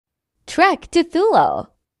Trek to Thulo.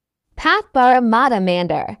 Pathibhara Mata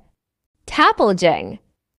Mandir. Taplejung.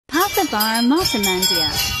 Pathibhara Mata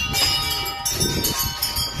Mandir.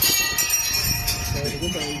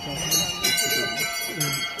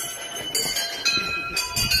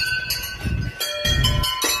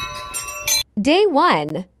 Day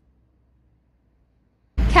 1.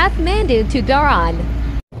 Kathmandu to Dharan.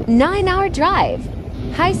 9-hour drive.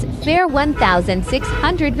 Heist fare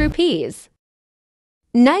 1,600 rupees.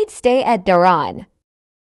 Night stay at Dharan.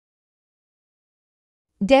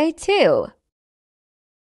 Day 2.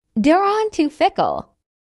 Dharan to Fikal.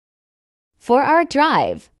 4-hour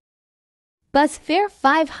drive. Bus fare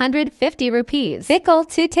 550 rupees. Fikal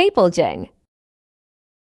to Taplejung.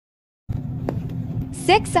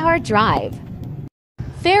 6-hour drive.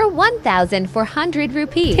 Fare 1,400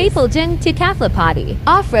 rupees. Taplejung to Kathlepati.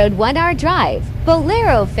 Off-road 1-hour drive.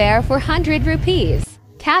 Bolero fare 400 rupees.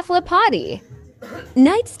 Kathlepati.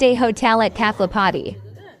 Night stay hotel at Kathlepati.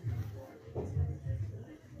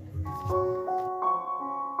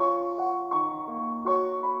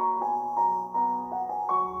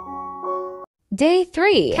 Day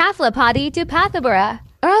 3. Kathlepati to Pathibhara.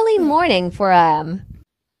 Early morning for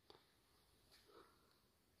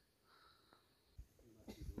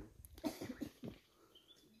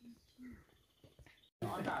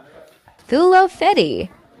Thulo Fedi.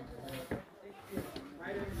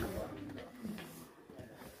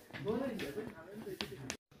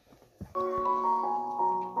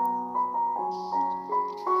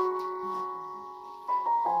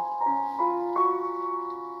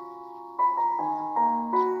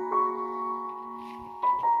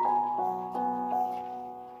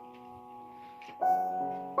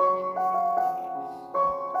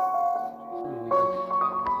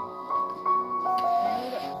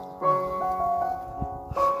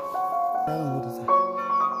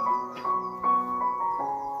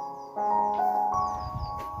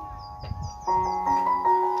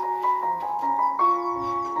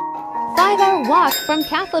 Five-hour walk from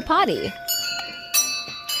Kathlepati.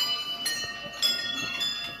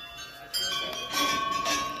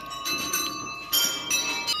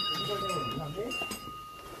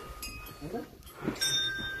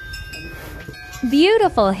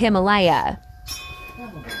 Beautiful Himalaya.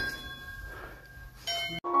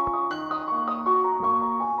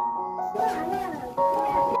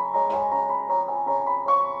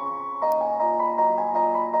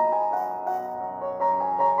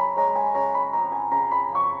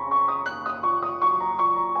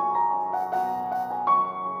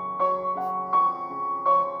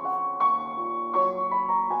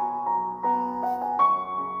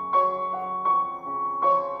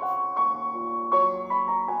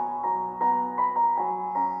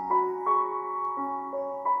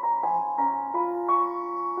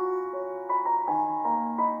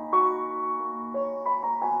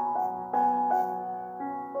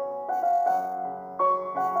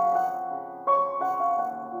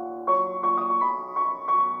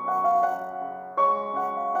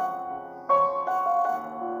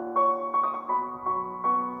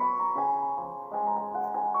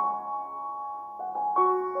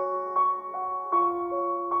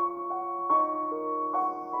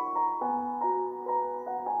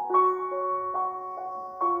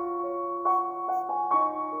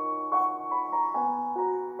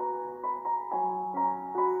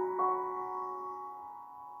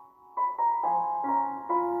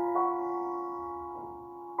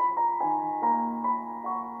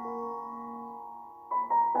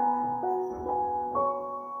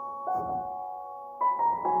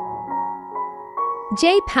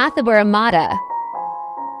 J. Pathibhara Mata.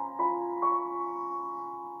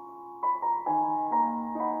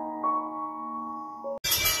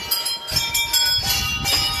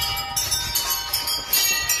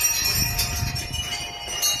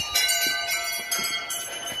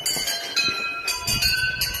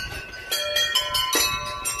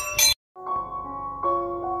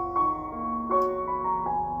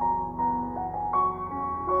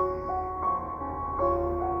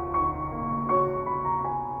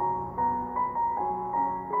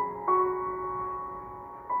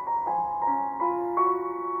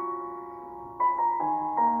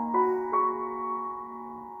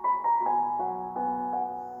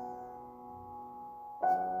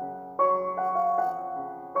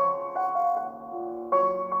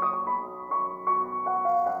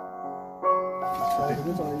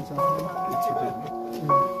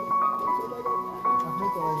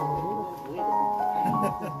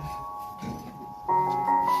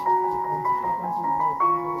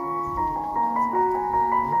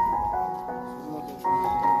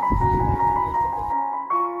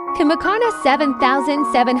 Kumbhakarna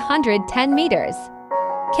 7,710 meters.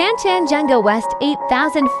 Kanchenjunga West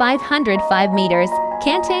 8,505 meters.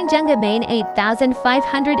 Kanchenjunga Main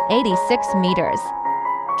 8,586 meters.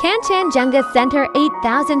 Kanchenjunga Center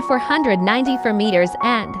 8,494 meters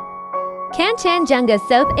and Kanchenjunga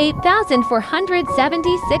South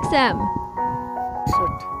 8,476 m.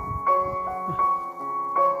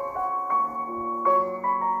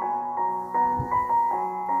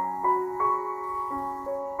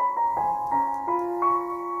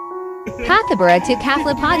 Pathibhara to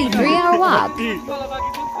Kaplapati 3-hour walk.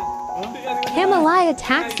 Himalaya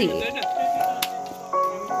taxi.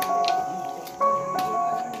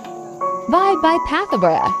 Bye bye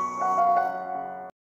Pathibhara.